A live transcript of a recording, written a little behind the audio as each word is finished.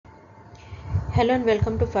Hello and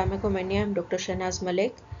welcome to Pharmacomania. I'm Dr. Shanaz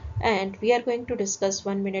Malik and we are going to discuss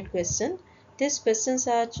 1 minute question. These questions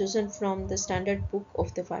are chosen from the standard book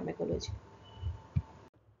of the pharmacology.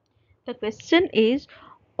 The question is,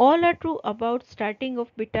 all are true about starting of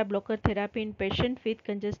beta blocker therapy in patient with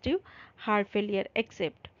congestive heart failure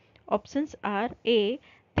except options are A,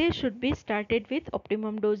 they should be started with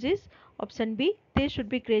optimum doses, option B, they should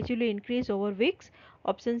be gradually increased over weeks,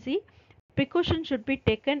 option C, precaution should be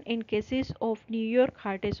taken in cases of New York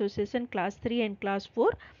Heart Association class 3 and class 4,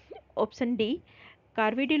 option D,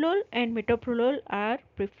 carvedilol and metoprolol are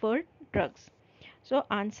preferred drugs. So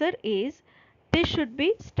answer is they should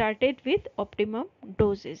be started with optimum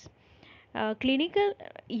doses. Clinical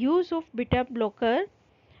use of beta blocker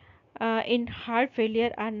in heart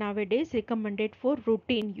failure are nowadays recommended for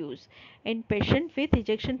routine use in patients with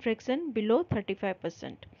ejection fraction below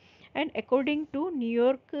 35%. And according to New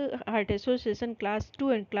York Heart Association class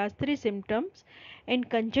 2 and class 3 symptoms in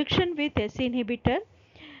conjunction with SC inhibitor,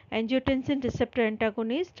 angiotensin receptor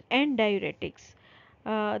antagonist and diuretics.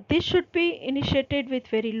 This should be initiated with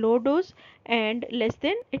very low dose and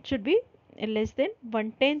it should be less than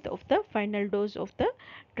 1/10 of the final dose of the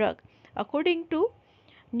drug. According to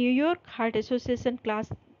New York Heart Association class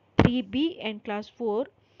 3B and class 4,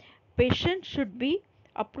 patients should be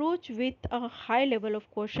approached with a high level of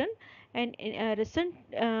caution and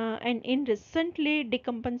in recently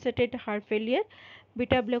decompensated heart failure,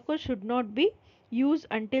 beta blocker should not be used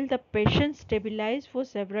until the patient stabilize for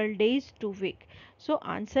several days to week. So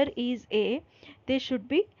answer is A, they should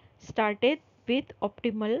be started with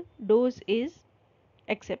optimal dose is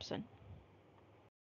exception.